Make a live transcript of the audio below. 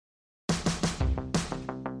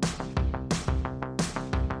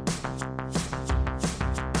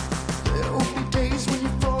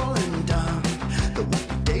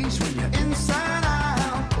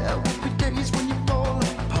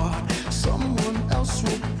else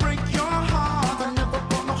will break your heart. I'm never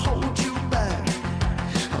gonna hold you back.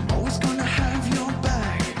 I'm always gonna have your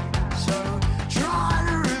back. So try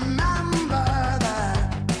to remember that.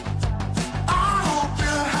 I hope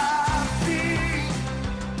you're happy.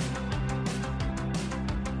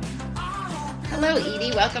 Hello,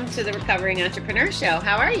 Edie. Welcome to the Recovering Entrepreneur Show.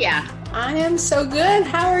 How are ya? I am so good.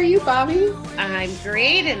 How are you, Bobby? I'm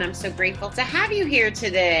great, and I'm so grateful to have you here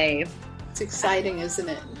today. It's exciting, isn't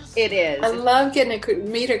it? It is. I love getting to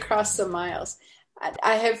meet across the miles.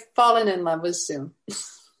 I have fallen in love with Zoom.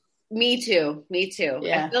 Me too.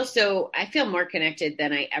 Yeah. I feel more connected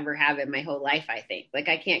than I ever have in my whole life, I think. Like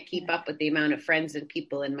I can't keep up with the amount of friends and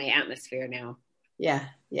people in my atmosphere now. Yeah.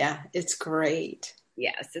 It's great.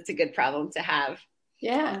 Yes, it's a good problem to have.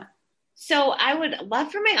 Yeah. So I would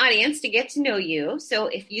love for my audience to get to know you. So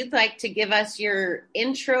if you'd like to give us your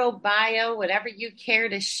intro, bio, whatever you care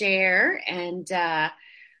to share, and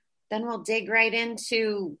then we'll dig right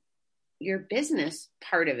into your business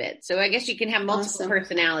part of it. So I guess you can have multiple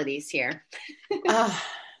personalities here.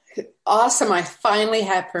 Awesome. I finally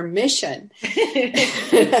have permission.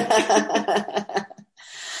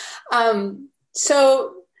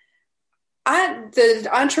 The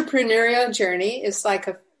entrepreneurial journey is like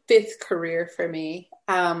a fifth career for me.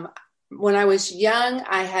 When I was young,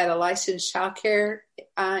 I had a licensed childcare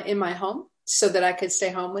in my home so that I could stay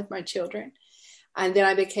home with my children. And then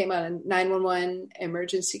I became a 911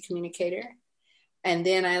 emergency communicator. And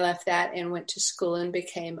then I left that and went to school and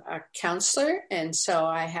became a counselor. And so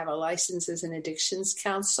I have a license as an addictions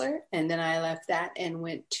counselor. And then I left that and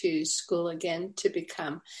went to school again to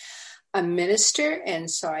become a minister.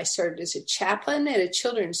 And so I served as a chaplain at a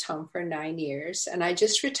children's home for 9 years. And I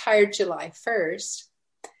just retired July 1st,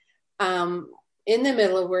 in the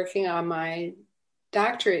middle of working on my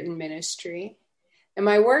doctorate in ministry. And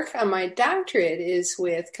my work on my doctorate is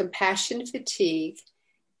with compassion fatigue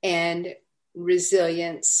and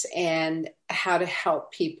resilience and how to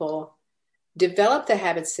help people develop the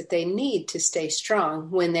habits that they need to stay strong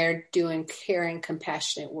when they're doing caring,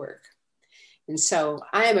 compassionate work. And so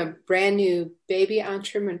I am a brand new baby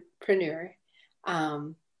entrepreneur.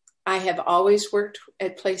 I have always worked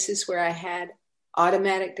at places where I had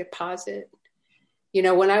automatic deposit. You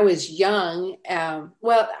know, when I was young, when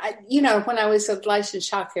I was a licensed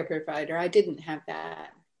childcare provider, I didn't have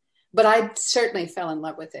that. But I certainly fell in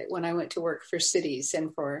love with it when I went to work for cities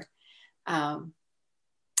and I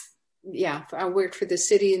worked for the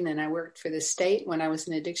city and then I worked for the state when I was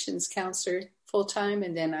an addictions counselor full time.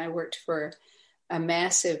 And then I worked for a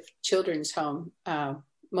massive children's home,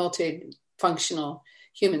 multifunctional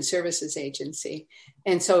human services agency.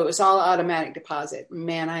 And so it was all automatic deposit.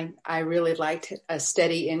 Man, I really liked a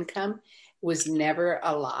steady income. It was never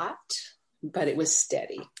a lot, but it was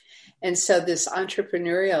steady. And so this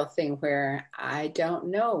entrepreneurial thing where I don't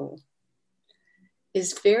know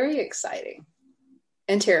is very exciting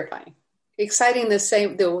and terrifying. Exciting, the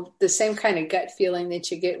same kind of gut feeling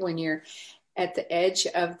that you get when you're at the edge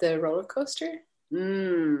of the roller coaster.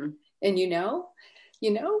 And you know,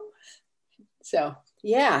 so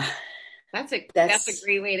yeah. That's a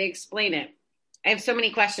great way to explain it. I have so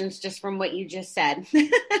many questions just from what you just said.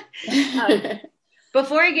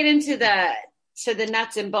 Before I get into the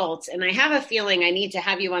nuts and bolts, and I have a feeling I need to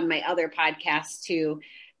have you on my other podcast too,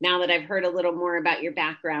 now that I've heard a little more about your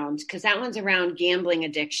background, because that one's around gambling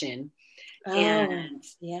addiction.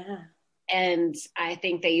 And I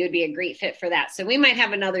think that you'd be a great fit for that. So we might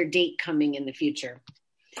have another date coming in the future.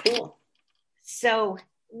 Cool. So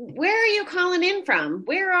where are you calling in from?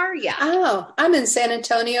 Where are you? Oh, I'm in San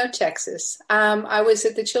Antonio, Texas. I was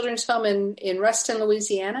at the children's home in Ruston,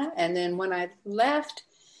 Louisiana. And then when I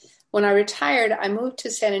retired, I moved to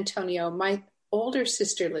San Antonio. My older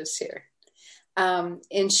sister lives here.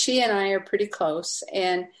 And she and I are pretty close.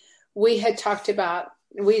 And we had talked about,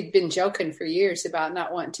 we'd been joking for years about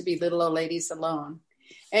not wanting to be little old ladies alone.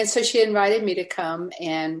 And so she invited me to come,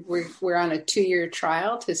 and we're on a 2-year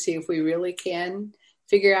trial to see if we really can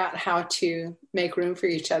figure out how to make room for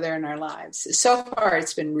each other in our lives. So far,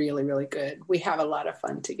 it's been really, really good. We have a lot of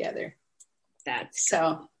fun together. That's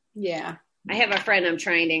so, yeah. I have a friend I'm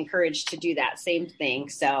trying to encourage to do that same thing.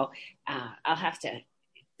 So I'll have to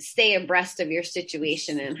stay abreast of your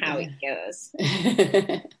situation and how it goes.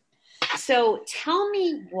 So tell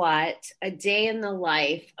me what a day in the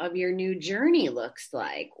life of your new journey looks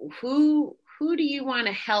like. Who do you want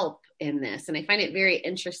to help in this? And I find it very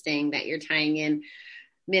interesting that you're tying in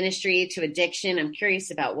ministry to addiction. I'm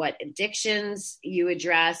curious about what addictions you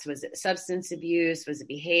address. Was it substance abuse? Was it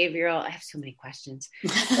behavioral? I have so many questions.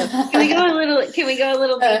 So can we go a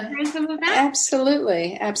little deeper in some of that?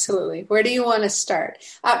 Absolutely. Absolutely. Where do you want to start?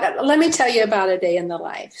 Let me tell you about a day in the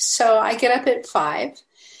life. So I get up at 5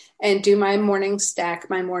 and do my morning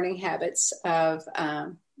habits of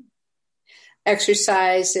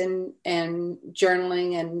exercise and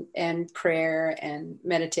journaling and prayer and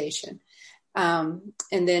meditation. And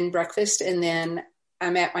then breakfast. And then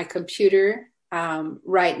I'm at my computer.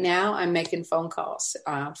 Right now I'm making phone calls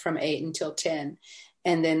from 8 until 10,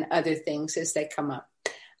 and then other things as they come up.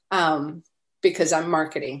 Because I'm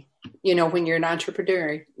marketing. You know, when you're an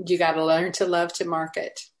entrepreneur, you got to learn to love to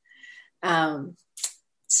market.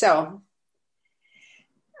 So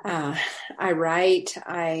I write,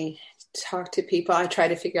 I talk to people, I try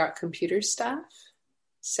to figure out computer stuff.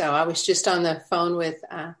 So I was just on the phone with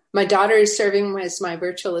my daughter is serving as my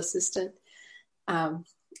virtual assistant.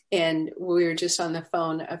 And we were just on the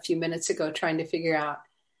phone a few minutes ago trying to figure out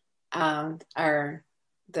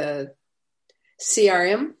the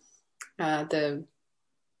CRM, the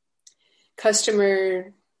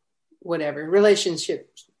customer,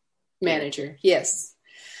 relationship manager. Yes.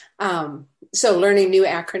 So learning new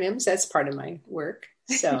acronyms, that's part of my work.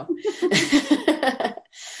 So,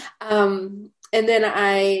 and then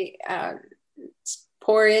I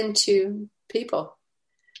pour into people.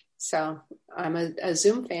 So I'm a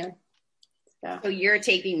Zoom fan. So you're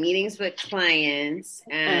taking meetings with clients,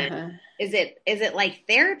 and is it like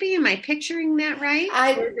therapy? Am I picturing that right?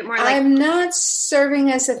 I'm not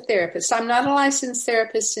serving as a therapist. I'm not a licensed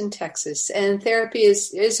therapist in Texas, and therapy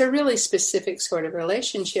is a really specific sort of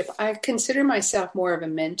relationship. I consider myself more of a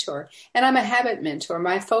mentor, and I'm a habit mentor.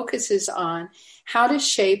 My focus is on how to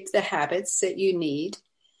shape the habits that you need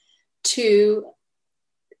to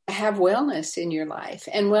have wellness in your life.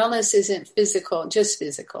 And wellness isn't just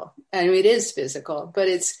physical. I mean, it is physical, but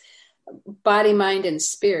it's body, mind, and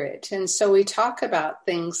spirit. And so we talk about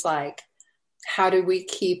things like, how do we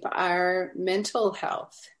keep our mental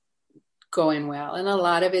health going well? And a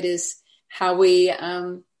lot of it is how we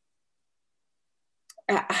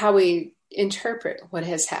interpret what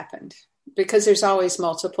has happened, because there's always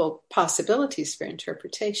multiple possibilities for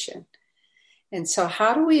interpretation. And so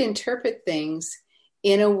how do we interpret things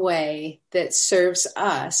in a way that serves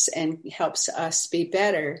us and helps us be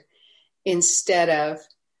better instead of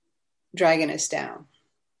dragging us down?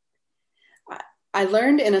 I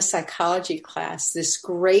learned in a psychology class this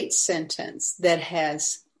great sentence that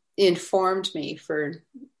has informed me for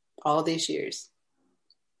all these years.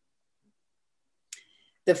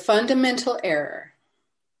 The fundamental error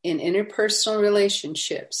in interpersonal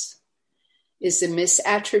relationships is the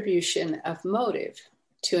misattribution of motive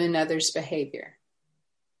to another's behavior.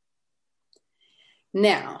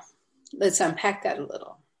 Now, let's unpack that a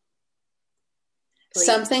little. Please.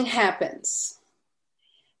 Something happens,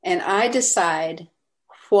 and I decide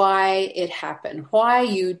why it happened, why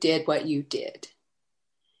you did what you did.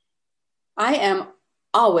 I am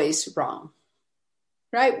always wrong,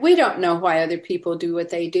 right? We don't know why other people do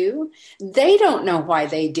what they do. They don't know why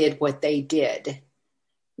they did what they did.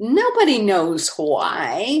 Nobody knows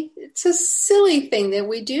why. It's a silly thing that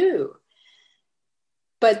we do.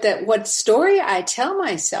 But that what story I tell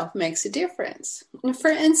myself makes a difference.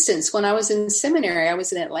 For instance, when I was in seminary, I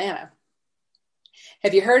was in Atlanta.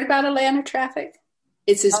 Have you heard about Atlanta traffic?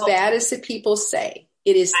 It's as bad as the people say.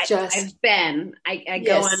 It is just. I've been. I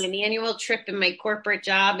go on an annual trip in my corporate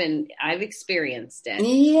job, and I've experienced it.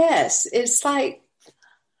 Yes, it's like.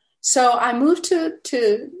 So I moved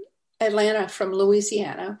to Atlanta from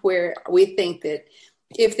Louisiana, where we think that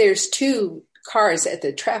if there's 2 cars at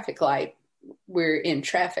the traffic light, we're in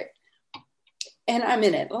traffic. And I'm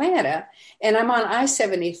in Atlanta, and I'm on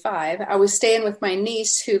I-75. I was staying with my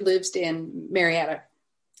niece who lives in Marietta.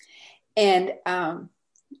 And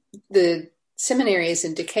the seminary is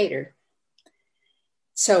in Decatur.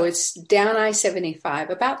 So it's down I-75,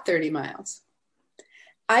 about 30 miles.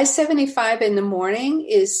 I-75 in the morning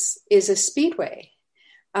is a speedway.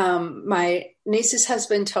 My niece's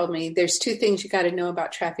husband told me there's 2 things you got to know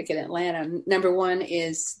about traffic in Atlanta. Number 1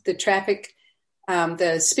 is the traffic,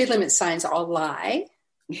 the speed limit signs all lie.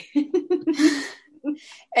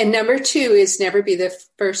 And number 2 is never be the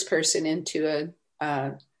first person into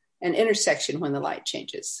an intersection when the light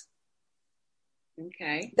changes.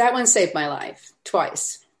 Okay. That one saved my life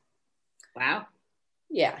twice. Wow.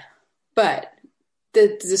 Yeah. But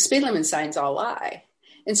the speed limit signs all lie.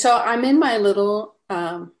 And so I'm in my little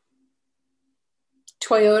Toyota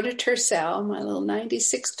Tercel, my little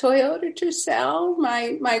 96 Toyota Tercel,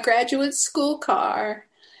 my graduate school car.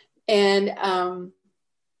 And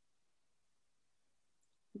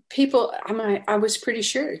people, I was pretty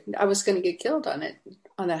sure I was going to get killed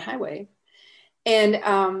on that highway. And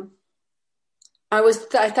I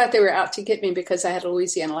thought they were out to get me because I had a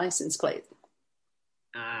Louisiana license plate.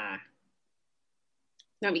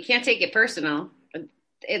 No, you can't take it personal.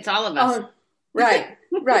 It's all of us. Oh, right,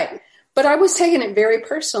 right. But I was taking it very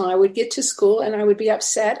personal. I would get to school and I would be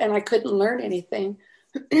upset and I couldn't learn anything.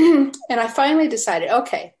 And I finally decided,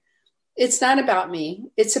 okay, it's not about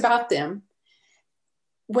me. It's about them.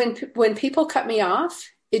 When people cut me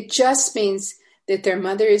off, it just means that their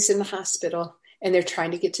mother is in the hospital and they're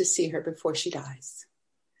trying to get to see her before she dies.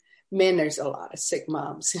 Man, there's a lot of sick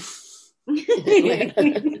moms in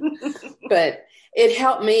Atlanta. But it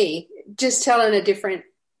helped me just telling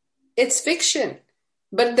it's fiction,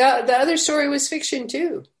 but the other story was fiction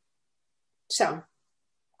too. So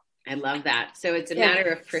I love that. So it's a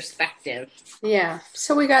matter of perspective. Yeah.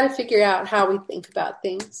 So we got to figure out how we think about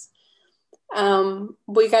things.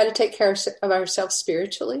 We got to take care of ourselves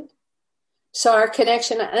spiritually. So our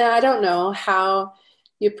connection, and I don't know how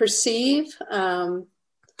you perceive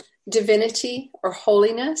divinity or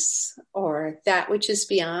holiness or that which is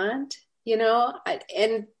beyond,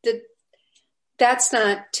 that's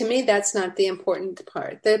not, to me, that's not the important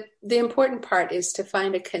part. The important part is to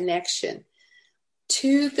find a connection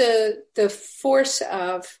to the force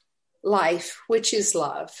of life, which is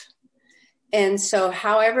love. And so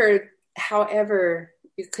however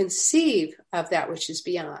you conceive of that which is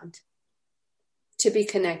beyond, to be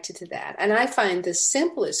connected to that. And I find the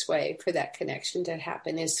simplest way for that connection to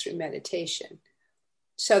happen is through meditation.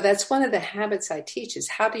 So that's one of the habits I teach is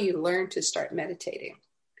how do you learn to start meditating?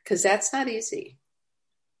 Because that's not easy.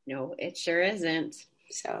 No, it sure isn't.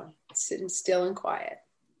 So sitting still and quiet.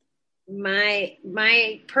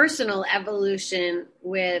 My personal evolution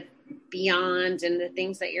with Beyond and the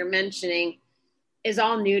things that you're mentioning is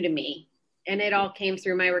all new to me. And it all came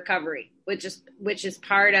through my recovery, which is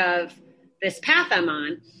part of this path I'm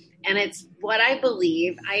on. And it's what I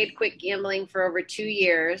believe. I had quit gambling for over 2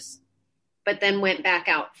 years, but then went back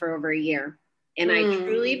out for over a year. And I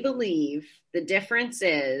truly believe the difference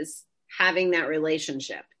is having that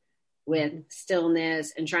relationship with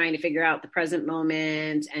stillness and trying to figure out the present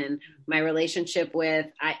moment and my relationship with,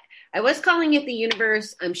 I was calling it the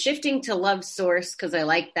universe. I'm shifting to love source because I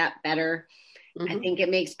like that better. I think it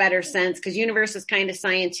makes better sense because universe is kind of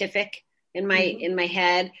scientific in my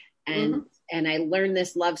head. And I learned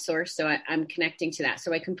this love source. So I'm connecting to that.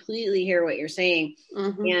 So I completely hear what you're saying.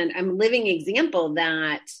 And I'm a living example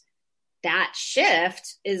that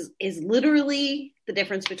shift is literally the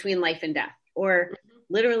difference between life and death, or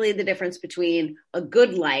literally the difference between a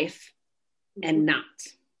good life and not,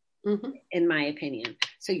 in my opinion.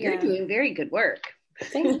 So you're doing very good work.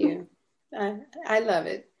 Thank you. I love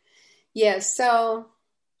it. Yes. So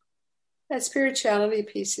that spirituality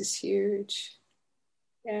piece is huge.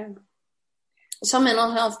 Yeah. So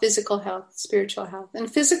mental health, physical health, spiritual health,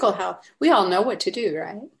 and physical health. We all know what to do,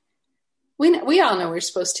 right? We all know we're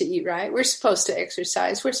supposed to eat right. We're supposed to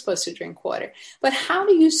exercise. We're supposed to drink water. But how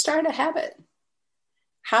do you start a habit?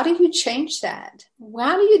 How do you change that?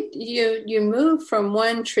 How do you move from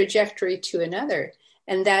one trajectory to another?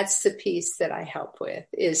 And that's the piece that I help with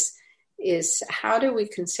is how do we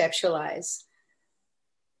conceptualize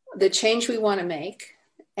the change we want to make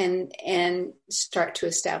and start to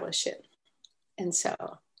establish it. And so,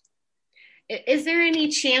 is there any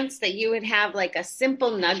chance that you would have like a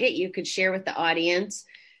simple nugget you could share with the audience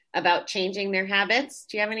about changing their habits?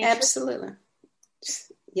 Do you have any? Absolutely.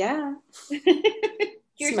 Yeah.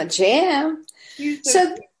 It's my jam.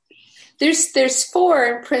 So there's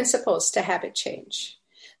 4 principles to habit change.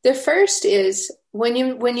 The first is when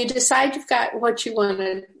you decide you've got what you want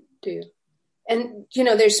to do, and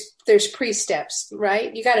there's pre-steps,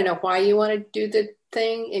 right? You got to know why you want to do the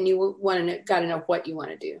thing, and you got to know what you want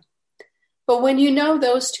to do. But when you know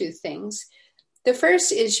those 2 things, the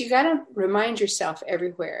first is you got to remind yourself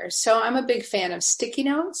everywhere. So I'm a big fan of sticky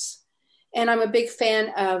notes, and I'm a big fan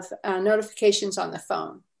of notifications on the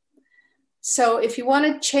phone. So if you want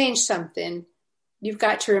to change something, you've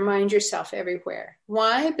got to remind yourself everywhere.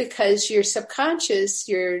 Why? Because your subconscious,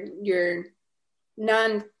 your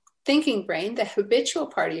non-thinking brain, the habitual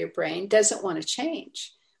part of your brain doesn't want to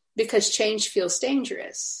change because change feels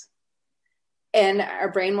dangerous. And our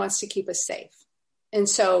brain wants to keep us safe. And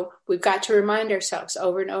so we've got to remind ourselves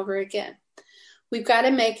over and over again. We've got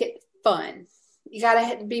to make it fun. You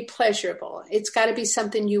got to be pleasurable. It's got to be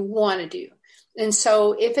something you want to do. And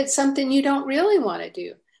so if it's something you don't really want to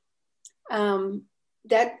do,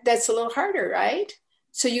 that's a little harder, right?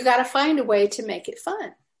 So you got to find a way to make it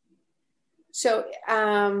fun. So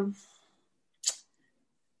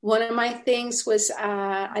One of my things was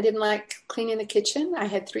I didn't like cleaning the kitchen. I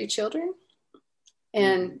had 3 children,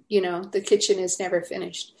 and, the kitchen is never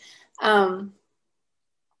finished. But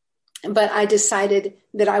I decided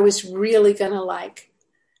that I was really going to like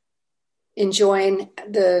enjoying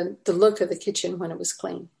the look of the kitchen when it was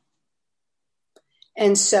clean.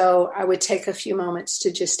 And so I would take a few moments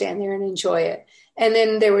to just stand there and enjoy it. And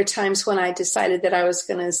then there were times when I decided that I was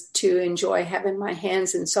going to enjoy having my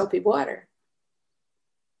hands in soapy water.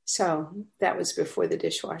 So that was before the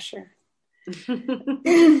dishwasher.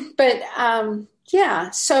 But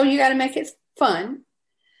so you got to make it fun.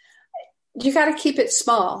 You got to keep it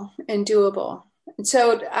small and doable. And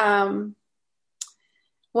so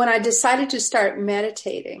when I decided to start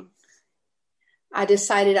meditating, I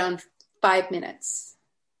decided on 5 minutes.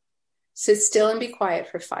 Sit still and be quiet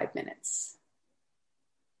for 5 minutes.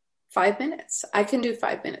 5 minutes. I can do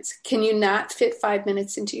 5 minutes. Can you not fit 5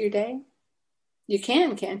 minutes into your day? You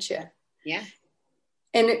can, can't you? Yeah.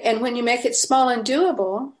 And when you make it small and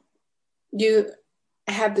doable, you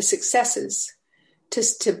have the successes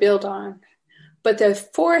to build on. But the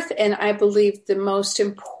fourth, and I believe the most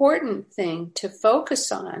important thing to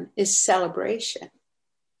focus on, is celebration.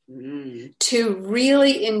 To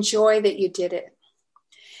really enjoy that you did it.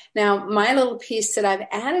 Now, my little piece that I've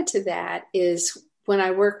added to that is when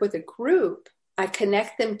I work with a group, I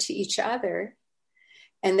connect them to each other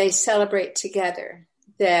and they celebrate together,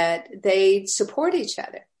 that they support each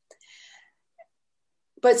other.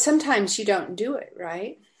 But sometimes you don't do it,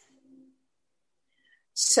 right?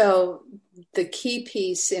 So the key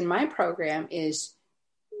piece in my program is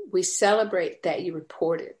we celebrate that you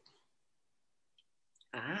reported.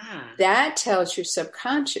 That tells your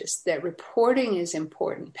subconscious that reporting is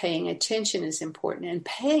important, paying attention is important, and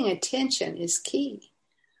paying attention is key.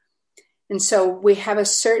 And so we have a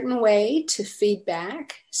certain way to feed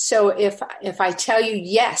back. So if I tell you,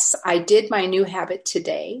 yes, I did my new habit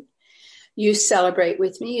today, you celebrate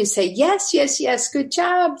with me. You say, yes, yes, yes, good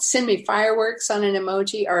job. Send me fireworks on an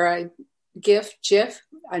emoji or a GIF.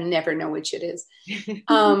 I never know which it is.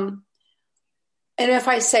 And if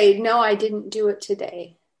I say, no, I didn't do it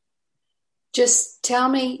today, just tell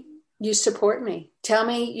me you support me. Tell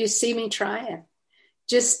me you see me trying.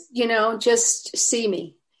 Just see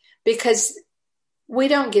me. Because we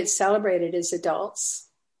don't get celebrated as adults.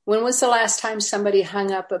 When was the last time somebody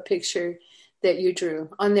hung up a picture that you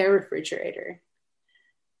drew on their refrigerator?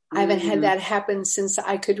 I haven't had that happen since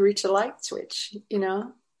I could reach a light switch,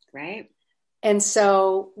 Right. And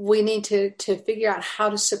so we need to figure out how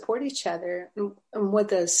to support each other. And what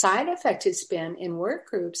the side effect has been in work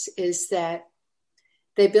groups is that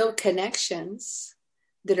they build connections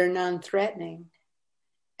that are non-threatening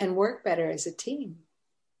and work better as a team.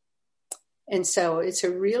 And so it's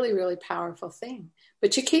a really, really powerful thing.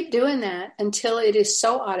 But you keep doing that until it is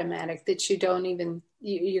so automatic that you're going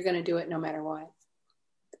to do it no matter what.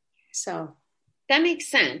 So that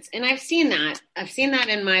makes sense. And I've seen that.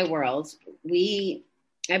 In my world.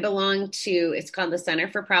 I belong to, it's called the Center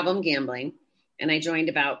for Problem Gambling. And I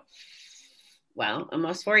joined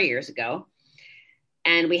almost 4 years ago.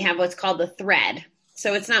 And we have what's called the Thread.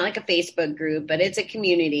 So it's not like a Facebook group, but it's a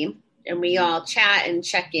community. And we all chat and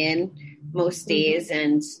check in most days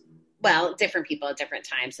and, different people at different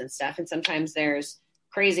times and stuff. And sometimes there's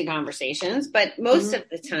crazy conversations, but most of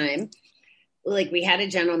the time, like we had a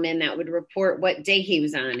gentleman that would report what day he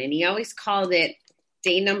was on, and he always called it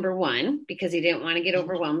day number 1 because he didn't want to get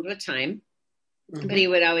overwhelmed with time. But he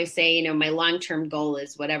would always say, my long-term goal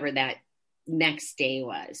is whatever that next day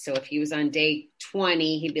was. So if he was on day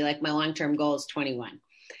 20, he'd be like, my long-term goal is 21,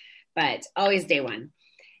 but always day 1.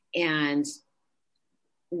 And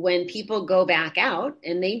when people go back out,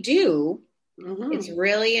 and they do, it's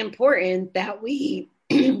really important that we,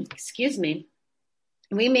 excuse me,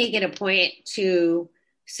 we make it a point to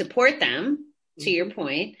support them, to your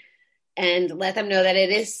point, and let them know that it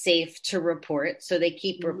is safe to report. So they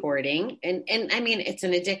keep reporting. And I mean, it's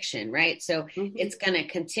an addiction, right? So it's going to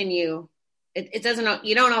continue. It doesn't,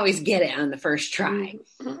 you don't always get it on the first try.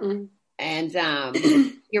 And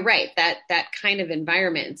you're right, that kind of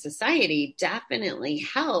environment in society definitely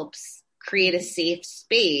helps create a safe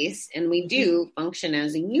space. And we do function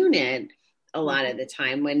as a unit a lot of the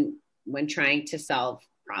time when trying to solve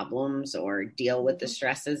problems or deal with the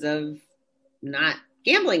stresses of not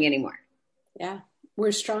gambling anymore. Yeah,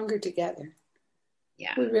 we're stronger together.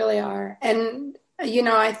 Yeah, we really are. And,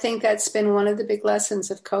 I think that's been one of the big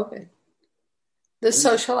lessons of COVID. The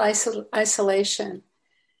social isolation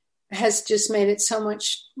has just made it so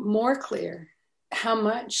much more clear how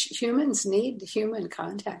much humans need human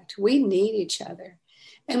contact. We need each other.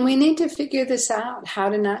 And we need to figure this out, how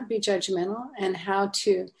to not be judgmental and how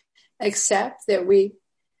to accept that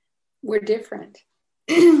we're different.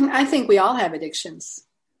 I think we all have addictions.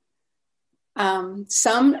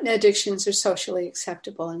 Some addictions are socially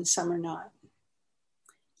acceptable and some are not.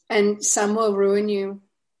 And some will ruin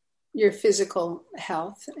your physical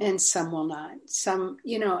health and some will not. Some,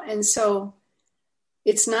 and so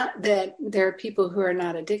it's not that there are people who are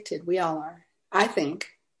not addicted. We all are. I think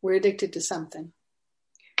we're addicted to something.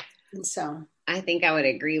 And so I think I would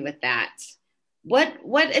agree with that.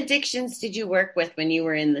 What addictions did you work with when you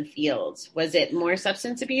were in the field? Was it more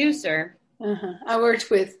substance abuse or? I worked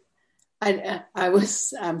with,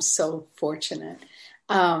 I'm so fortunate.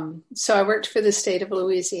 So I worked for the state of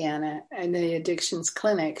Louisiana and the addictions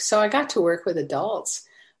clinic. So I got to work with adults,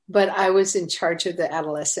 but I was in charge of the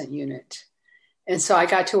adolescent unit. And so I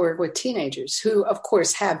got to work with teenagers who, of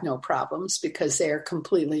course, have no problems because they are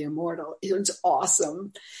completely immortal. It was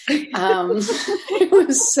awesome. It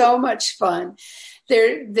was so much fun.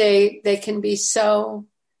 They can be so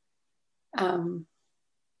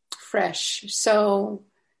fresh. So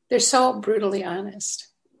they're so brutally honest.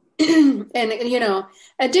 And,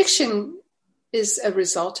 addiction is a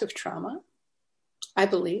result of trauma, I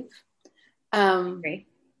believe. Great.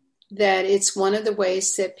 That it's one of the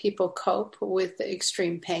ways that people cope with the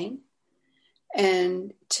extreme pain.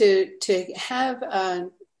 And to have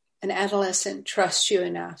an adolescent trust you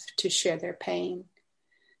enough to share their pain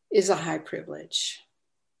is a high privilege.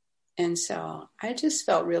 And so I just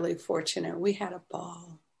felt really fortunate. We had a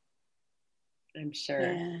ball. I'm sure.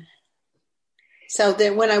 Yeah. So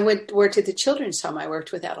then when I worked at the children's home, I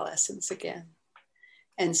worked with adolescents again.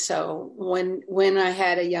 And so when I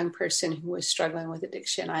had a young person who was struggling with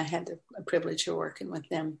addiction, I had the privilege of working with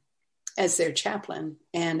them as their chaplain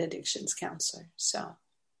and addictions counselor. So,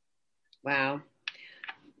 wow.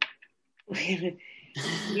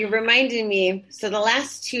 You reminded me. So the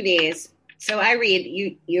last 2 days, so I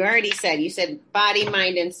read, you already said, body,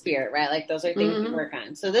 mind, and spirit, right? Like those are things you work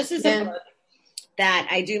on. So this is a book that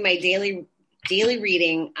I do my daily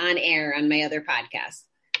reading on air on my other podcast.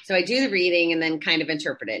 So I do the reading and then kind of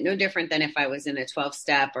interpret it. No different than if I was in a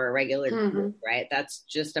 12-step or a regular group, right? That's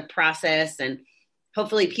just a process. And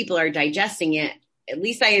hopefully people are digesting it. At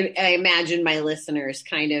least I imagine my listeners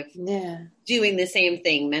kind of doing the same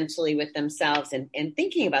thing mentally with themselves and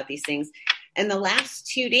thinking about these things. And the last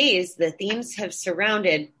 2 days, the themes have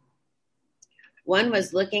surrounded. One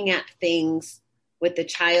was looking at things with the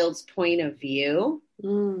child's point of view,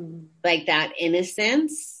 like that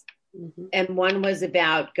innocence. And one was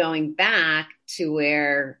about going back to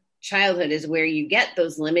where childhood is where you get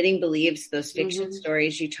those limiting beliefs, those fiction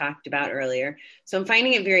stories you talked about earlier. So I'm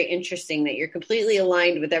finding it very interesting that you're completely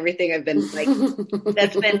aligned with everything I've been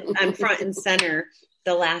that's been on front and center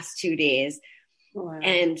the last 2 days. Wow.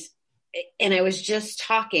 And I was just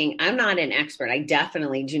talking, I'm not an expert. I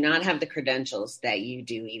definitely do not have the credentials that you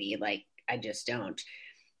do, Edie. Like I just don't.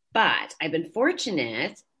 But I've been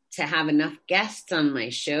fortunate to have enough guests on my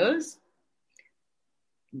shows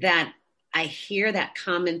that I hear that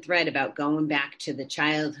common thread about going back to the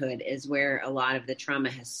childhood is where a lot of the trauma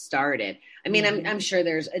has started. I mean, I'm sure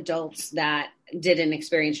there's adults that didn't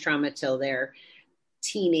experience trauma till their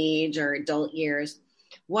teenage or adult years.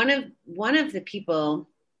 One of the people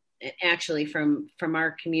actually from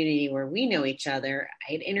our community where we know each other,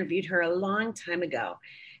 I had interviewed her a long time ago,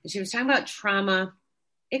 and she was talking about trauma.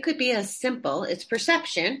 It could be as simple, it's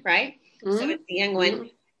perception, right? So it's the young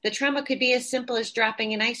one. The trauma could be as simple as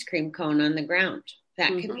dropping an ice cream cone on the ground.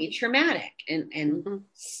 That could be traumatic and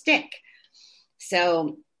stick.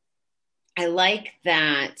 So I like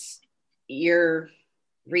that you're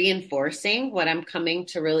reinforcing what I'm coming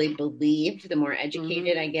to really believe the more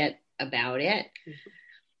educated I get about it.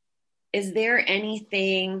 Is there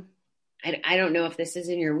anything, I don't know if this is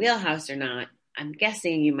in your wheelhouse or not. I'm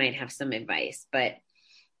guessing you might have some advice, but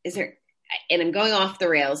is there, and I'm going off the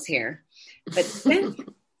rails here, but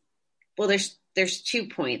well, there's 2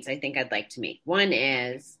 points I think I'd like to make. One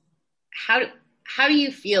is how do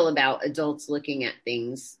you feel about adults looking at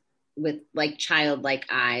things with like childlike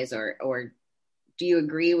eyes, or do you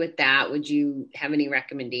agree with that? Would you have any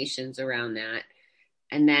recommendations around that?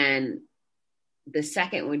 And then the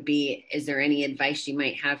second would be, is there any advice you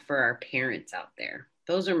might have for our parents out there?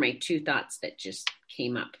 Those are my 2 thoughts that just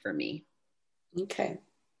came up for me. Okay.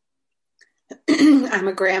 I'm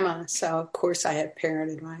a grandma, so of course I have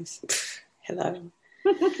parent advice. Hello.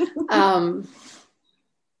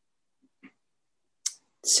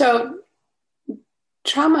 So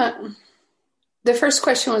trauma, the first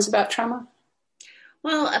question was about trauma?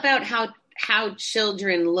 Well, about how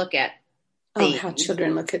children look at things. Oh, how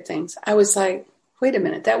children look at things. I was like, Wait a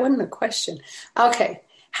minute. That wasn't the question. Okay.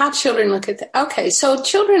 How children look at okay. So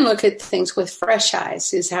children look at things with fresh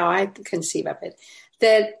eyes is how I conceive of it.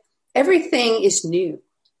 That everything is new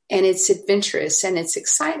and it's adventurous and it's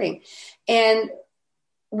exciting. And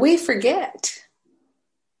we forget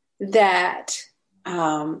that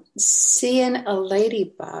seeing a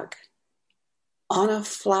ladybug on a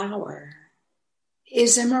flower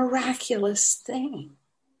is a miraculous thing.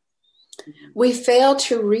 We fail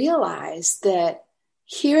to realize that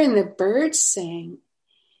hearing the birds sing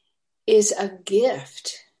is a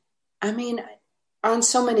gift. I mean, on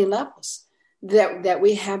so many levels, that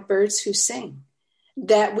we have birds who sing,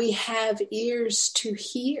 that we have ears to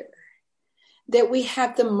hear, that we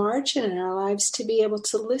have the margin in our lives to be able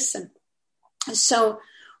to listen. So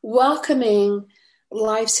welcoming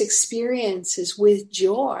life's experiences with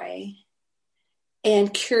joy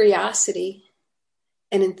and curiosity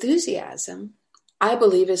and enthusiasm, I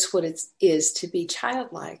believe, is what it is to be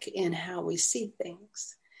childlike in how we see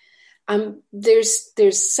things.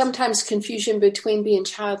 There's sometimes confusion between being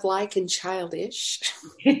childlike and childish.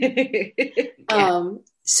 Yeah.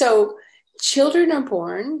 So children are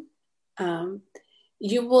born.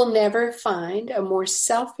 You will never find a more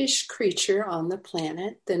selfish creature on the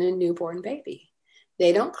planet than a newborn baby.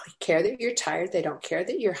 They don't care that you're tired. They don't care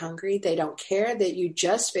that you're hungry. They don't care that you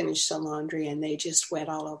just finished the laundry and they just wet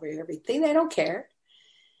all over everything. They don't care.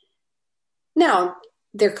 Now,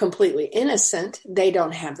 they're completely innocent. They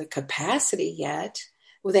don't have the capacity yet.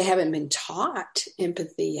 Well, they haven't been taught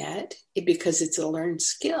empathy yet because it's a learned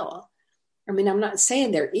skill. I mean, I'm not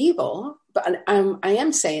saying they're evil, but I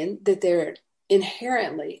am saying that they're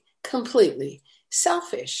inherently, completely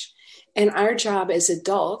selfish. And our job as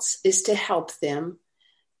adults is to help them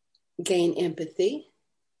gain empathy,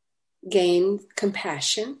 gain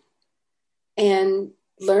compassion, and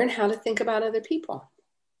learn how to think about other people.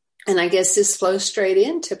 And I guess this flows straight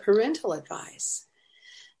into parental advice.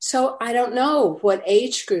 So I don't know what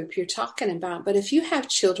age group you're talking about, but if you have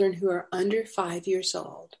children who are under 5 years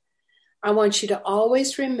old, I want you to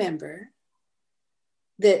always remember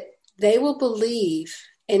that they will believe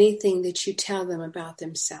anything that you tell them about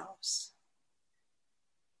themselves.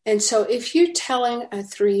 And so if you're telling a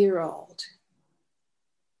 3-year-old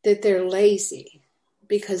that they're lazy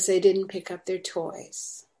because they didn't pick up their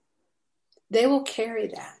toys, they will carry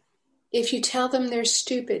that. If you tell them they're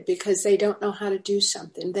stupid because they don't know how to do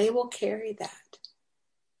something, they will carry that.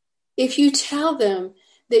 If you tell them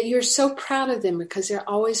that you're so proud of them because they're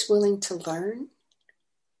always willing to learn,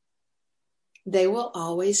 they will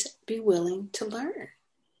always be willing to learn.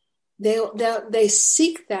 They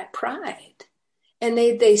seek that pride and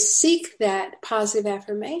they seek that positive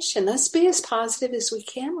affirmation. Let's be as positive as we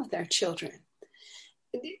can with our children.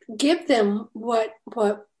 Give them what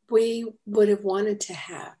we would have wanted to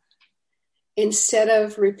have instead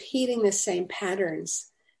of repeating the same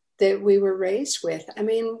patterns that we were raised with. I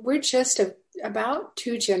mean, we're just about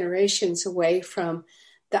 2 generations away from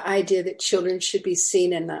the idea that children should be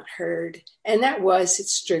seen and not heard. And that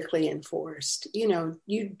was strictly enforced. You know,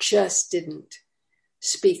 you just didn't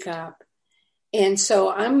speak up. And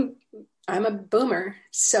so I'm a boomer.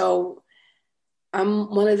 So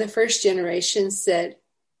I'm one of the first generations that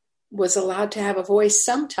was allowed to have a voice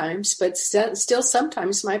sometimes, but still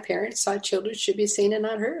sometimes my parents thought children should be seen and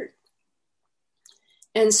not heard.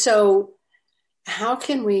 And so how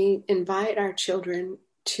can we invite our children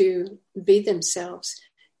to be themselves,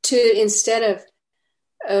 to instead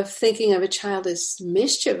of thinking of a child as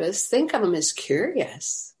mischievous, think of them as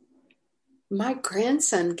curious. My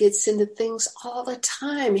grandson gets into things all the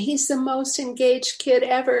time. He's the most engaged kid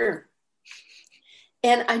ever.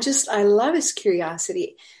 And I love his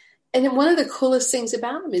curiosity. And then one of the coolest things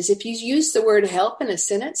about him is if you use the word help in a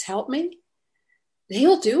sentence, help me,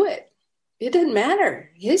 he'll do it. It doesn't matter.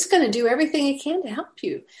 He's going to do everything he can to help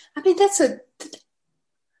you. I mean,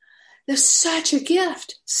 there's such a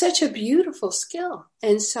gift, such a beautiful skill.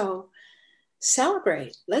 And so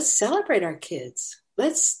celebrate. Let's celebrate our kids.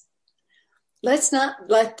 Let's not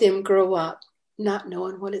let them grow up not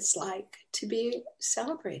knowing what it's like to be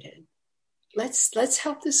celebrated. Let's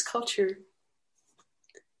help this culture.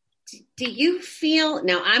 Do you feel,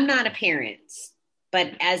 now I'm not a parent,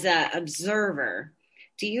 but as an observer,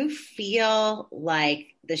 do you feel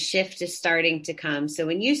like the shift is starting to come? So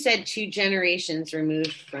when you said 2 generations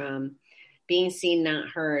removed from being seen,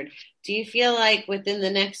 not heard, do you feel like within the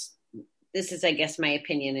next, this is, I guess, my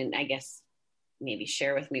opinion, and I guess maybe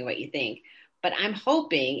share with me what you think, but I'm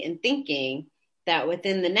hoping and thinking that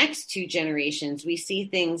within the next 2 generations, we see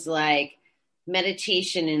things like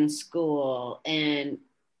meditation in school and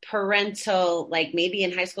parental, like maybe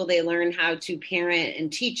in high school they learn how to parent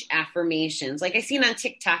and teach affirmations. Like I seen on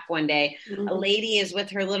TikTok one day, a lady is with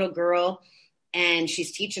her little girl and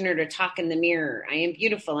she's teaching her to talk in the mirror. I am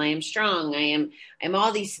beautiful. I am strong. I'm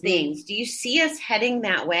all these things. Do you see us heading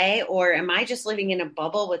that way? Or am I just living in a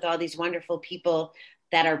bubble with all these wonderful people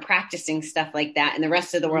that are practicing stuff like that and the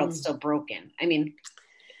rest of the world's still broken? I mean,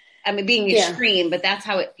 being extreme, but that's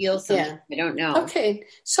how it feels sometimes. I don't know. Okay.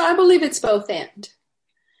 So I believe it's both and.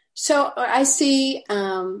 So I see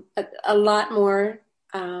a lot more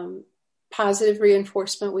positive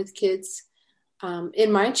reinforcement with kids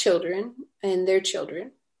in my children and their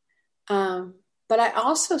children. But I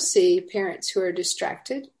also see parents who are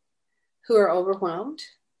distracted, who are overwhelmed.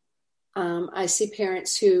 I see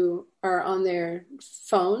parents who are on their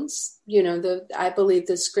phones. I believe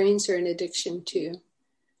the screens are an addiction too.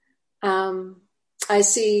 I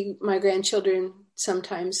see my grandchildren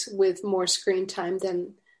sometimes with more screen time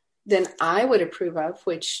than I would approve of,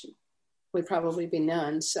 which would probably be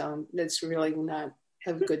none. So that's really not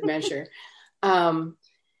a good measure.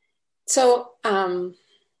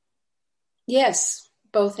 Yes,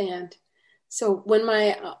 both and. So when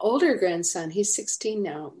my older grandson, he's 16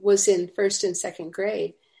 now, was in first and second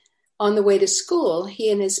grade, on the way to school,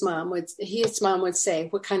 his mom would say,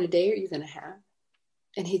 "What kind of day are you going to have?"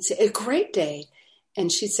 And he'd say, "A great day."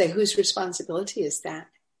 And she'd say, "Whose responsibility is that?"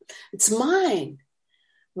 "It's mine."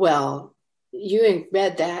 Well, you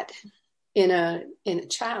embed that in a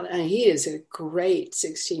child. And he is a great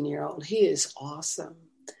 16-year-old. He is awesome.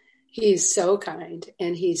 He's so kind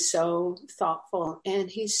and he's so thoughtful and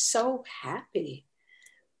he's so happy.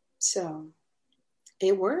 So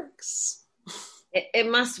it works. It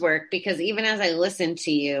must work, because even as I listen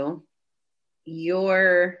to you,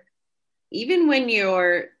 even when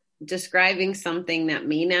you're describing something that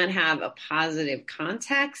may not have a positive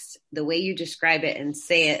context, the way you describe it and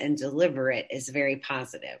say it and deliver it is very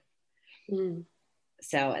positive.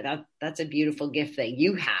 So that's a beautiful gift that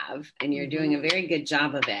you have, and you're doing a very good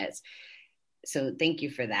job of it. So thank you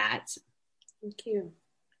for that. Thank you.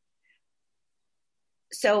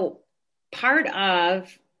 So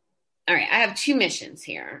all right, I have two missions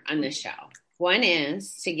here on this show. One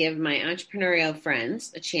is to give my entrepreneurial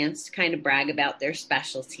friends a chance to kind of brag about their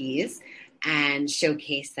specialties and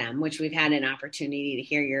showcase them, which we've had an opportunity to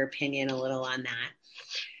hear your opinion a little on that.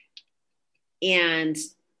 And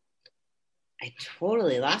I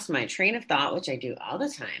totally lost my train of thought, which I do all the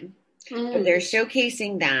time. But they're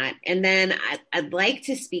showcasing that. And then I'd like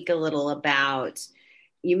to speak a little about,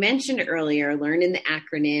 you mentioned earlier, learning the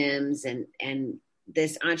acronyms and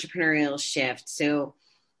this entrepreneurial shift. So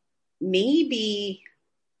maybe,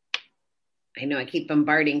 I know I keep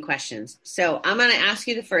bombarding questions. So I'm going to ask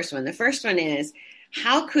you the first one. The first one is,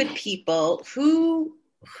 how could people, who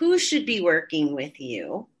should be working with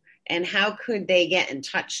you, and how could they get in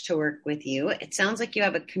touch to work with you? It sounds like you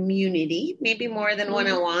have a community, maybe more than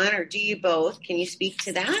one-on-one, or do you both? Can you speak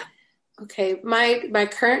to that? Okay. My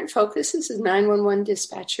current focus is 911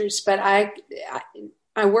 dispatchers, but I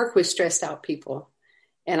work with stressed out people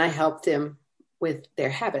and I help them with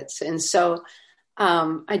their habits. And so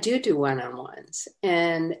I do one-on-ones,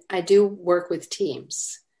 and I do work with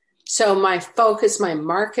teams. So my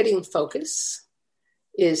marketing focus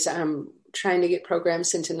is trying to get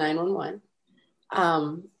programs into 911.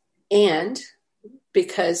 And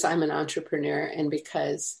because I'm an entrepreneur and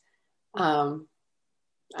because I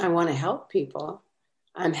want to help people,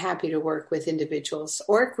 I'm happy to work with individuals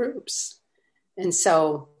or groups. And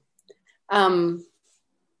so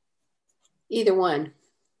either one.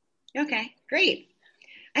 Okay, great.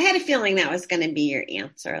 I had a feeling that was going to be your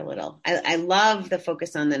answer a little. I love the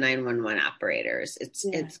focus on the 911 operators.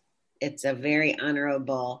 It's a very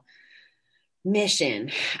honorable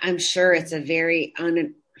mission. I'm sure it's a very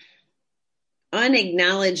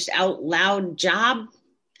unacknowledged out loud job.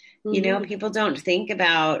 People don't think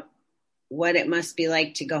about what it must be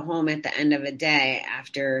like to go home at the end of a day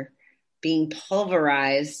after being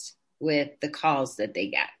pulverized with the calls that they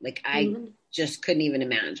get. Like I just couldn't even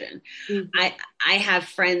imagine. I have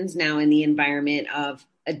friends now in the environment of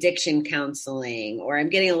addiction counseling, or I'm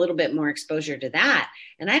getting a little bit more exposure to that.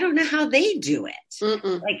 And I don't know how they do it.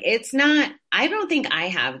 Like I don't think I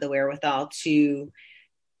have the wherewithal to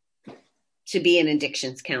be an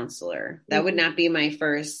addictions counselor. That would not be my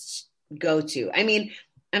first go-to. I mean,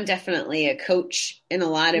 I'm definitely a coach in a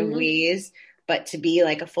lot of ways, but to be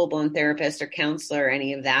like a full-blown therapist or counselor or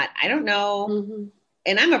any of that, I don't know.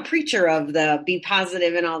 And I'm a preacher of the be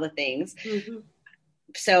positive and all the things.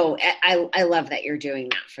 So I love that you're doing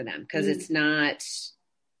that for them, because it's not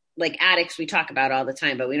like addicts we talk about all the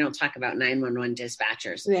time, but we don't talk about 911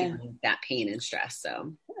 dispatchers, people with that pain and stress.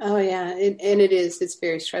 So. Oh yeah. And it's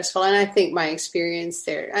very stressful. And I think my experience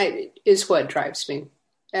there is what drives me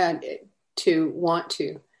to want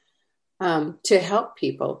to help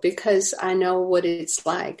people, because I know what it's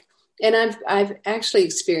like. And I've actually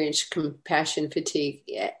experienced compassion fatigue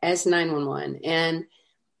as 911 and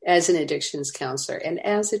as an addictions counselor and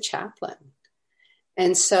as a chaplain.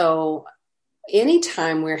 And so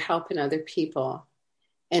anytime we're helping other people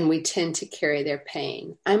and we tend to carry their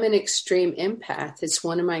pain, I'm an extreme empath. It's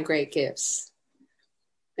one of my great gifts.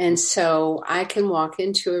 And so I can walk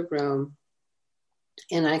into a room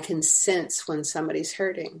and I can sense when somebody's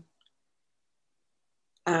hurting.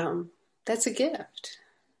 That's a gift,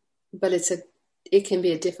 but it can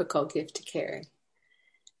be a difficult gift to carry.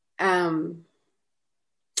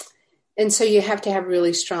 And so you have to have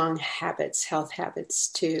really strong habits, health habits,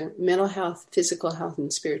 to mental health, physical health,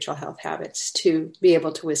 and spiritual health habits to be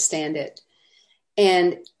able to withstand it.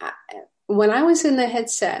 And when I was in the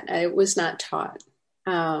headset, I was not taught.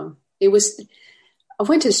 I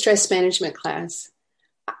went to stress management class.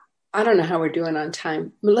 I don't know how we're doing on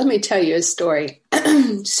time, but let me tell you a story.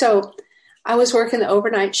 So I was working the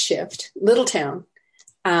overnight shift, little town,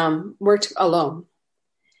 worked alone.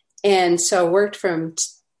 And so worked from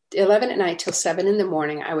 11 at night till 7 in the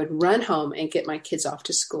morning. I would run home and get my kids off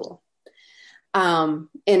to school. And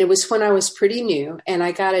it was when I was pretty new, and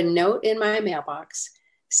I got a note in my mailbox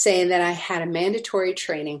saying that I had a mandatory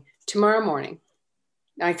training tomorrow morning.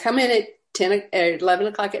 I come in at 11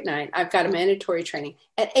 o'clock at night. I've got a mandatory training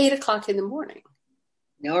at 8 o'clock in the morning.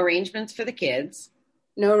 No arrangements for the kids.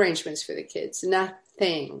 No arrangements for the kids.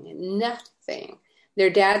 Nothing. Their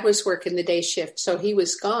dad was working the day shift, so he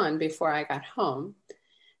was gone before I got home.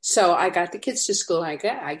 So I got the kids to school. I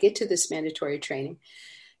get to this mandatory training,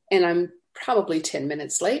 and I'm probably 10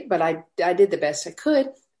 minutes late, but I did the best I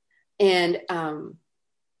could. And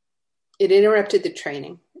it interrupted the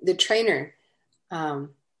training. The trainer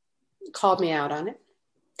called me out on it.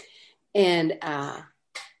 And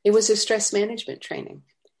it was a stress management training.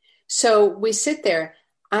 So we sit there.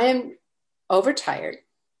 I am overtired.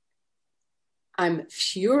 I'm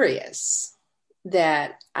furious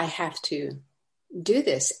that I have to do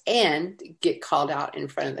this and get called out in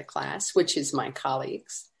front of the class, which is my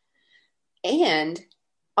colleagues. And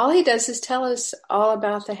all he does is tell us all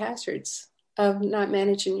about the hazards of not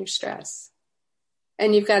managing your stress.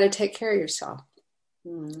 And you've got to take care of yourself.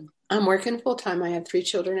 I'm working full time. I have 3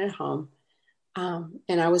 children at home.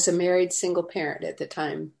 And I was a married single parent at the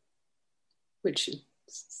time, which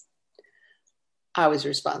I was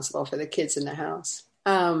responsible for the kids in the house.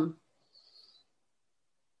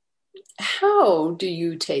 How do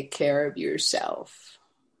you take care of yourself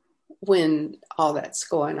when all that's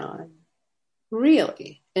going on?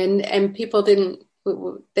 Really? And people didn't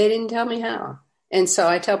tell me how. And so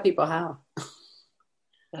I tell people how.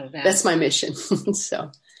 That's my mission.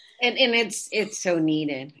 So. And it's so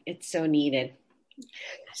needed. It's so needed.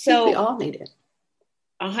 So we all need it.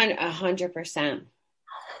 100%.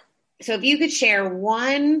 So if you could share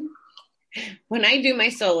one, when I do my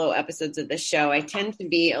solo episodes of the show, I tend to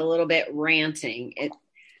be a little bit ranting.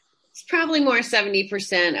 It's probably more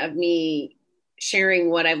 70% of me sharing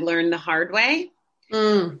what I've learned the hard way.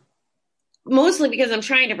 Mostly because I'm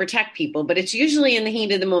trying to protect people, but it's usually in the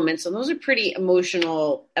heat of the moment. So those are pretty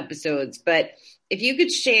emotional episodes. But if you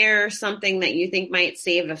could share something that you think might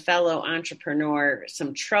save a fellow entrepreneur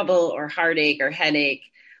some trouble or heartache or headache,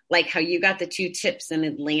 like how you got the 2 tips in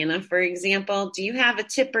Atlanta, for example, do you have a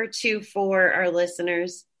tip or 2 for our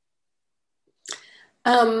listeners?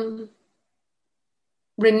 Renew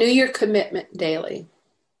your commitment daily.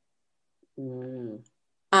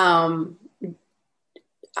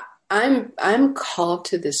 I'm called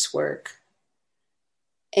to this work,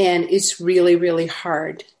 and it's really, really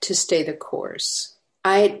hard to stay the course.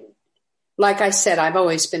 Like I said, I've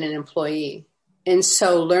always been an employee. And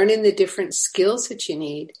so learning the different skills that you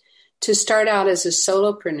need to start out as a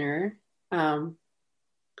solopreneur,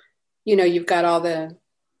 you've got all the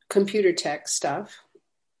computer tech stuff,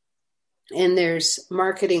 and there's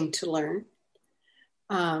marketing to learn,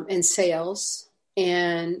 and sales,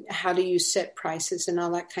 and how do you set prices and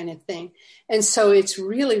all that kind of thing. And so it's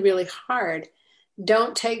really, really hard.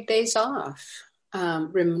 Don't take days off.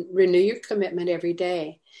 Renew your commitment every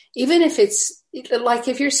day. Even if it's like,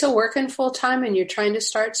 if you're still working full time and you're trying to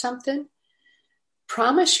start something,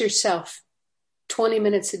 promise yourself 20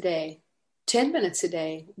 minutes a day, 10 minutes a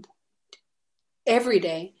day, every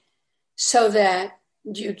day, so that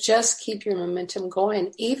you just keep your momentum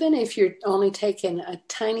going. Even if you're only taking a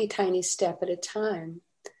tiny, tiny step at a time,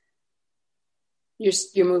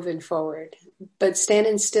 you're moving forward. But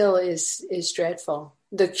standing still is dreadful.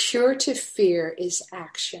 The cure to fear is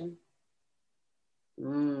action.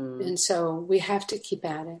 And so we have to keep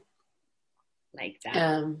at it. Like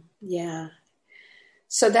that. Yeah.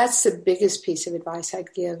 So that's the biggest piece of advice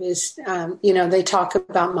I'd give is, they talk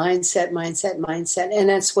about mindset, and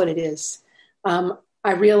that's what it is.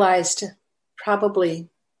 I realized probably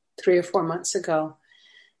 3 or 4 months ago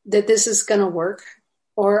that this is going to work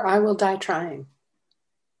or I will die trying.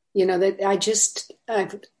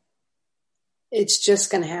 That it's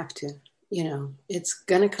just going to have to, it's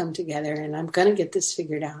going to come together and I'm going to get this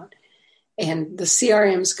figured out and the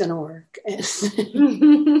CRM is going to work.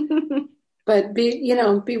 But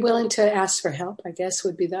be willing to ask for help, I guess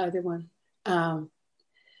would be the other one.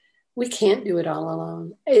 We can't do it all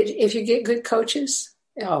alone. If you get good coaches,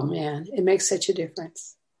 oh man, it makes such a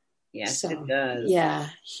difference. Yes, it does. Yeah,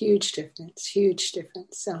 huge difference.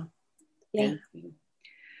 So, yeah.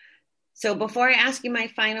 So before I ask you my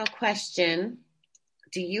final question,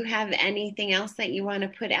 do you have anything else that you want to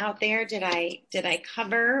put out there? Did I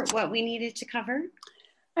cover what we needed to cover?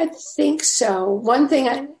 I think so. One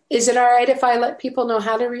thing, is it all right if I let people know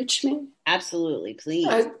how to reach me? Absolutely, please.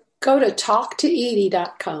 Go to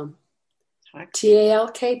talktoedie.com.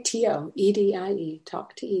 TALKTO, EDIE,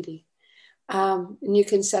 Talk to Edie. And you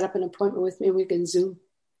can set up an appointment with me. We can Zoom.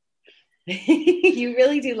 You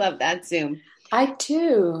really do love that Zoom. I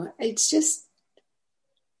do. It's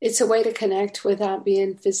a way to connect without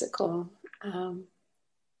being physical. I'm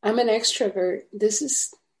an extrovert.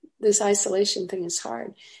 This isolation thing is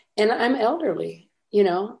hard. And I'm elderly,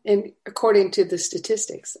 and according to the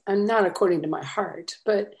statistics, I'm not according to my heart,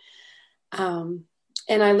 but, and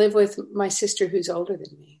I live with my sister who's older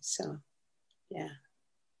than me. So, yeah.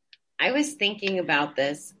 I was thinking about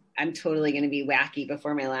this. I'm totally going to be wacky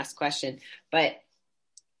before my last question, but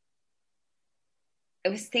I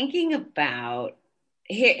was thinking about,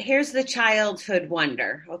 here's the childhood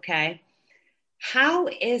wonder, okay? How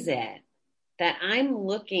is it that I'm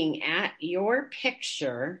looking at your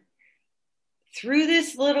picture through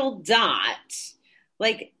this little dot,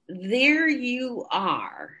 like there you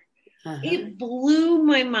are. Uh-huh. It blew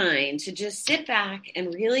my mind to just sit back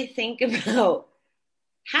and really think about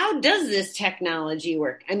how does this technology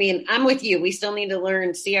work? I mean, I'm with you. We still need to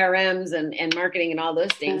learn CRMs and marketing and all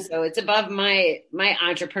those things. So it's above my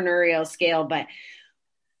entrepreneurial scale, but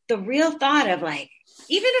the real thought of like,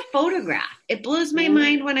 even a photograph, it blows my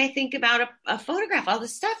mind when I think about a photograph. All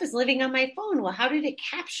this stuff is living on my phone. Well, how did it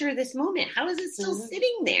capture this moment? How is it still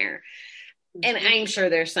sitting there? And I'm sure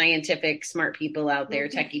there's scientific, smart people out there,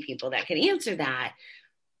 techie people that can answer that.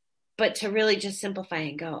 But to really just simplify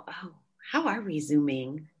and go, oh, how are we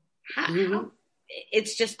Zooming? How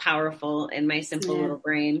it's just powerful in my simple little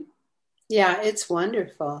brain. Yeah, it's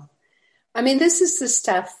wonderful. I mean, this is the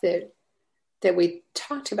stuff that we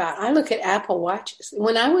talked about. I look at Apple Watches.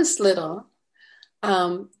 When I was little,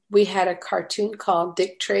 we had a cartoon called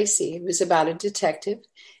Dick Tracy. It was about a detective,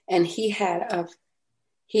 and he had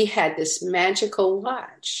this magical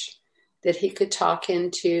watch that he could talk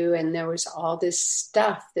into, and there was all this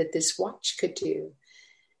stuff that this watch could do.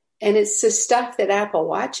 And it's the stuff that Apple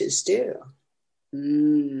Watches do.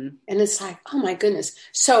 And it's like, oh my goodness.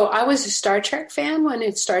 So I was a Star Trek fan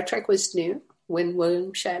when Star Trek was new, when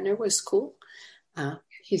William Shatner was cool.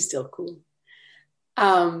 He's still cool.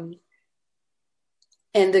 And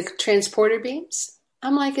the transporter beams,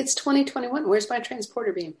 I'm like, it's 2021. Where's my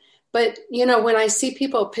transporter beam? But, when I see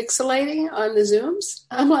people pixelating on the Zooms,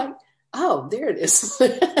 I'm like, oh, there it is.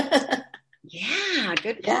 Yeah,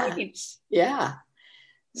 good point. Yeah.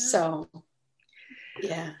 So,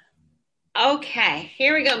 yeah. Okay,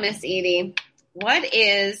 here we go, Miss Edie. What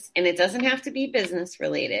is, and it doesn't have to be business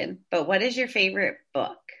related, but what is your favorite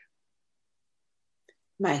book?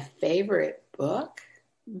 My favorite book?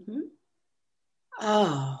 Mm-hmm.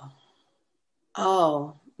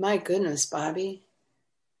 Oh, my goodness, Bobby.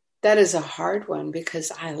 That is a hard one because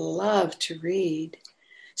I love to read.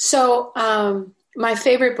 So my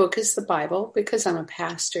favorite book is the Bible because I'm a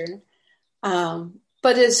pastor.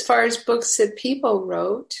 But as far as books that people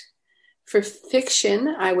wrote, for fiction,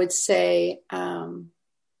 I would say that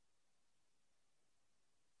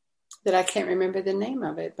I can't remember the name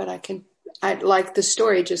of it, but I like the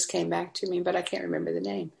story just came back to me, but I can't remember the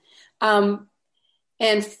name.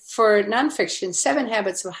 And for nonfiction, 7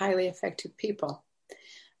 Habits of Highly Effective People,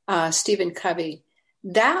 Stephen Covey.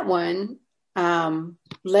 That one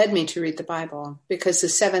led me to read the Bible because the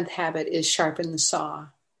 7th habit is sharpen the saw.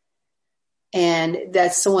 And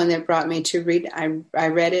that's the one that brought me to read. I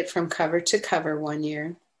read it from cover to cover one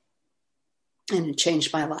year, and it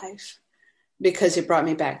changed my life because it brought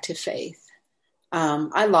me back to faith.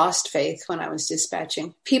 I lost faith when I was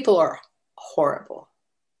dispatching. People are horrible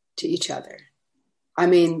to each other. I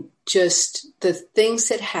mean, just the things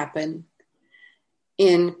that happen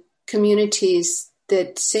in communities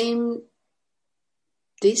that seem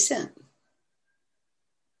decent.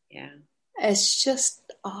 Yeah. It's just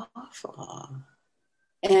awful.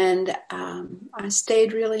 And I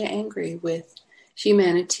stayed really angry with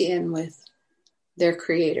humanity and with their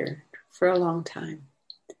creator for a long time.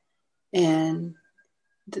 And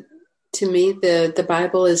to me, the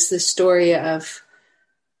Bible is the story of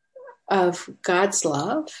God's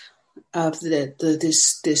love, of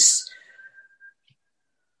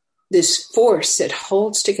this force that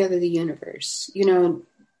holds together the universe. You know,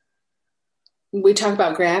 we talk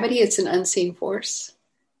about gravity. It's an unseen force.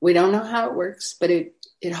 We don't know how it works, but it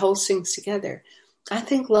holds things together. I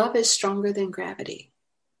think love is stronger than gravity.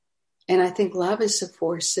 And I think love is the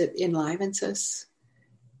force that enlivens us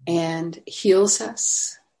and heals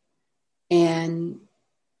us and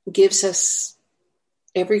gives us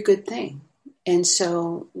every good thing. And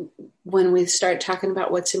so when we start talking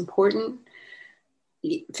about what's important,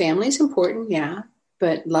 family's important, yeah,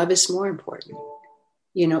 but love is more important.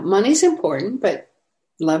 You know, money's important, but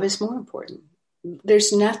love is more important.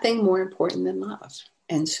 There's nothing more important than love.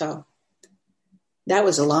 And so that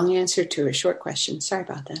was a long answer to a short question. Sorry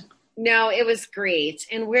about that. No, it was great.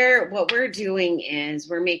 And what we're doing is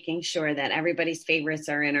we're making sure that everybody's favorites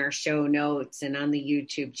are in our show notes and on the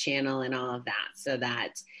YouTube channel and all of that, so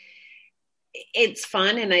that it's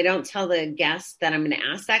fun. And I don't tell the guests that I'm going to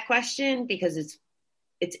ask that question because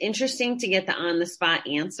it's interesting to get the on the spot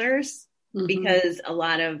answers, because a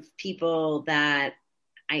lot of people that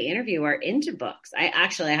I interview are into books. I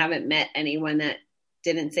haven't met anyone that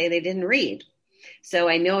didn't say they didn't read. So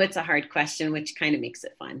I know it's a hard question, which kind of makes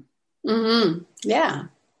it fun. Mm-hmm. Yeah.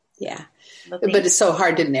 Yeah. But it's so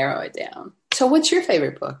hard to narrow it down. So what's your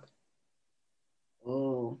favorite book?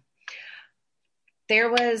 Oh, there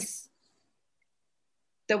was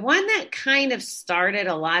the one that kind of started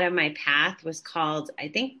a lot of my path was called, I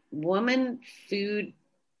think, Woman, Food,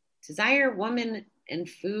 Desire, Woman and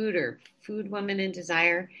Food, or Food, Woman and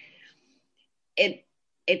Desire. It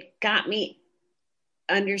got me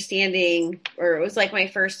understanding, or it was like my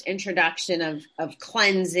first introduction of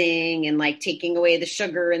cleansing and like taking away the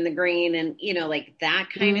sugar and the grain and, you know, like that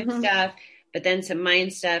kind of stuff, but then some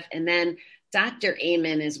mind stuff. And then Dr.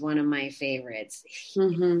 Amen is one of my favorites.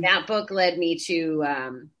 That book led me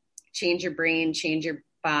to Change Your Brain, Change Your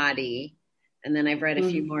Body. And then I've read a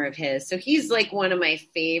few more of his. So he's like one of my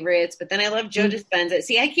favorites, but then I love Joe Dispenza.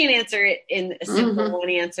 See, I can't answer it in a simple one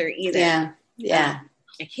answer either. Yeah. Yeah.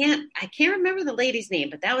 I can't remember the lady's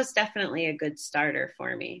name, but that was definitely a good starter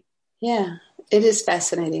for me. Yeah. It is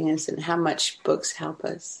fascinating, isn't it, how much books help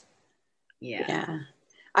us? Yeah. Yeah.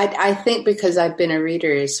 I think because I've been a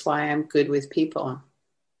reader is why I'm good with people,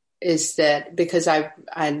 is that because I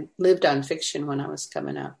lived on fiction when I was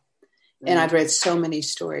coming up. And I've read so many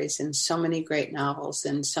stories and so many great novels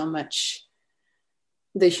and so much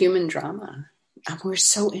the human drama. And we're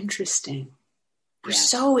so interesting. We're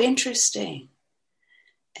so interesting.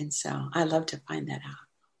 And so I love to find that out.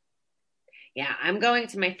 Yeah, I'm going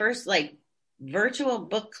to my first like virtual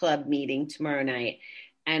book club meeting tomorrow night.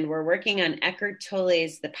 And we're working on Eckhart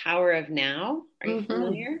Tolle's The Power of Now. Are you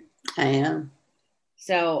familiar? I am.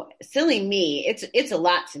 So silly me, it's a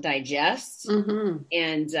lot to digest.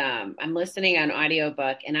 And I'm listening on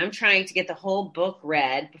audiobook and I'm trying to get the whole book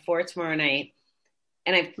read before tomorrow night.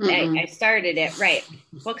 And I started it, right.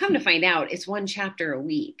 Well, come to find out, it's one chapter a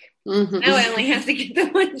week. Now I only have to get the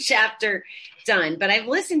one chapter done. But I've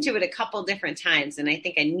listened to it a couple different times and I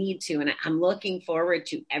think I need to. And I'm looking forward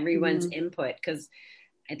to everyone's input because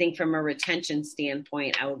I think from a retention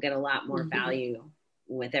standpoint, I will get a lot more value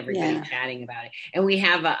with everybody chatting about it. And we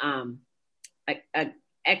have a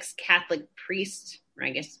ex-Catholic priest, or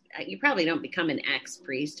I guess you probably don't become an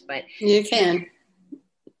ex-priest, but you can.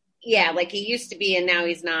 Yeah, like he used to be and now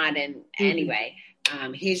he's not. And anyway,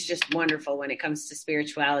 he's just wonderful when it comes to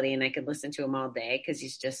spirituality, and I could listen to him all day because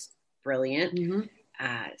he's just brilliant.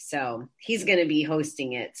 So he's going to be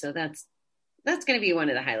hosting it. So that's going to be one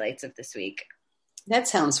of the highlights of this week. That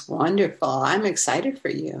sounds wonderful. I'm excited for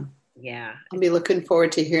you. Yeah. I'll be looking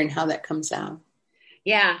forward to hearing how that comes out.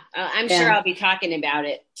 Yeah. I'm sure I'll be talking about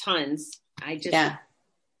it tons. I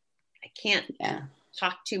can't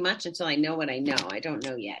talk too much until I know what I know. I don't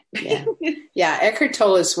know yet. Yeah. Eckhart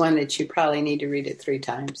Tolle is one that you probably need to read it 3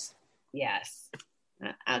 times. Yes.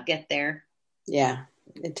 I'll get there. Yeah.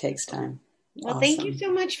 It takes time. Well, Thank you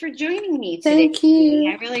so much for joining me today. Thank you.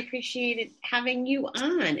 I really appreciated having you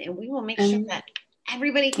on, and we will make sure that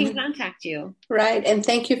everybody can contact you. Right. And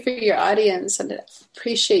thank you for your audience. And I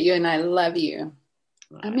appreciate you and I love you.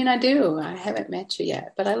 I mean, I do. I haven't met you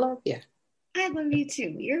yet, but I love you. I love you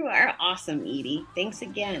too. You are awesome, Edie. Thanks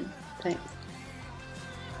again. Thanks.